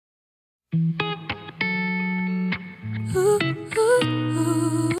Welcome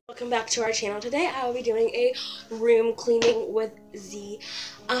back to our channel. Today I will be doing a room cleaning with Z,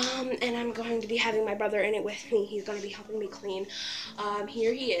 and I'm going to be having my brother in it with me. He's going to be helping me clean.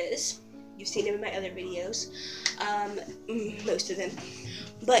 Here he is. You've seen him in my other videos, most of them.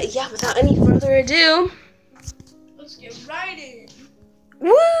 But yeah, without any further ado, let's get right in.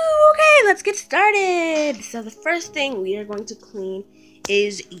 Woo! Okay, let's get started. So the first thing we are going to clean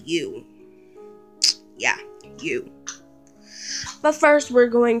is you. Yeah, you. But first, we're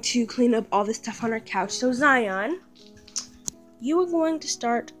going to clean up all the stuff on our couch. So, Zion, you are going to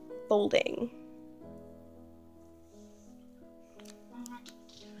start folding.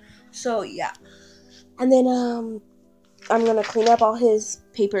 So, yeah. And then, I'm going to clean up all his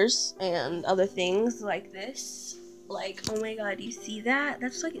papers and other things like this. Like, oh my god, you see that?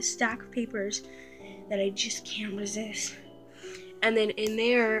 That's like a stack of papers that I just can't resist. And then in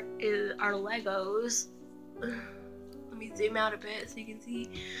there is our Legos. Let me zoom out a bit so you can see.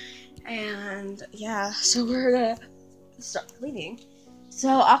 And yeah, so we're gonna start cleaning. So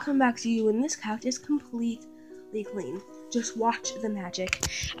I'll come back to you when this couch is completely clean. Just watch the magic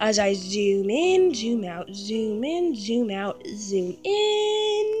as I zoom in, zoom out, zoom in, zoom out, zoom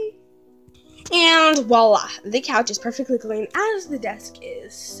in. And voila, the couch is perfectly clean as the desk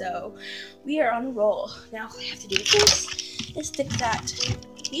is. So we are on a roll. Now all I have to do is stick that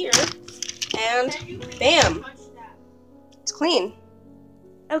here and bam. It's clean.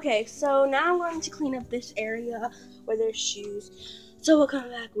 Okay, so now I'm going to clean up this area where there's shoes. So we'll come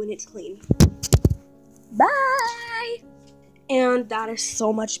back when it's clean. Bye! And that is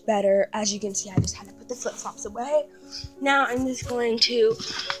so much better. As you can see, I just had to put the flip-flops away. Now I'm just going to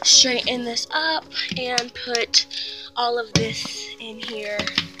straighten this up and put all of this in here.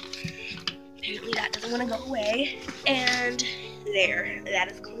 Apparently that doesn't want to go away. And there,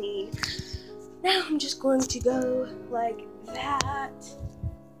 that is clean. Now I'm just going to go like that.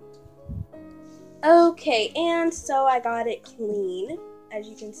 Okay, and so I got it clean. As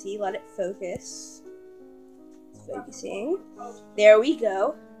you can see, let it focus. It's focusing. There we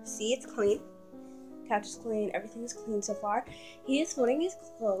go. See, it's clean. Couch is clean. Everything is clean so far. He is folding his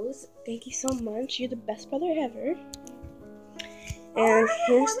clothes. Thank you so much. You're the best brother ever. And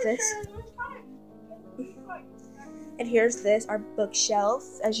here's this. And here's this, our bookshelf.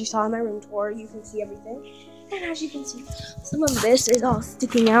 As you saw in my room tour, you can see everything. And as you can see, some of this is all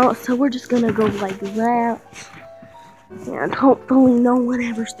sticking out, so we're just gonna go like that. And hopefully no one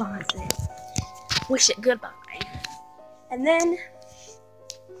ever spots it. Wish it goodbye. And then,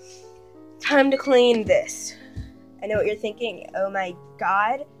 time to clean this. I know what you're thinking, oh my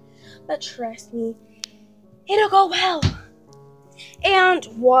god, but trust me, it'll go well. And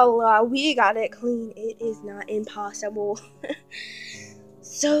voila, we got it clean. It is not impossible.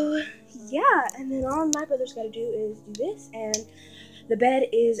 So, yeah, and then all my brother's got to do is do this, and the bed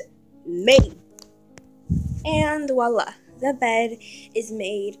is made. And voila, the bed is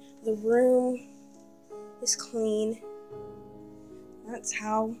made. The room is clean. That's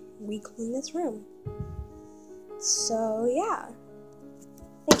how we clean this room. So, yeah.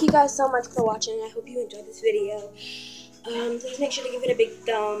 Thank you guys so much for watching. I hope you enjoyed this video. Please make sure to give it a big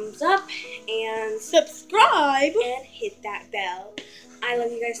thumbs up and subscribe and hit that bell. I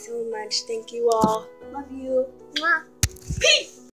love you guys so much. Thank you all. Love you. Mwah. Peace.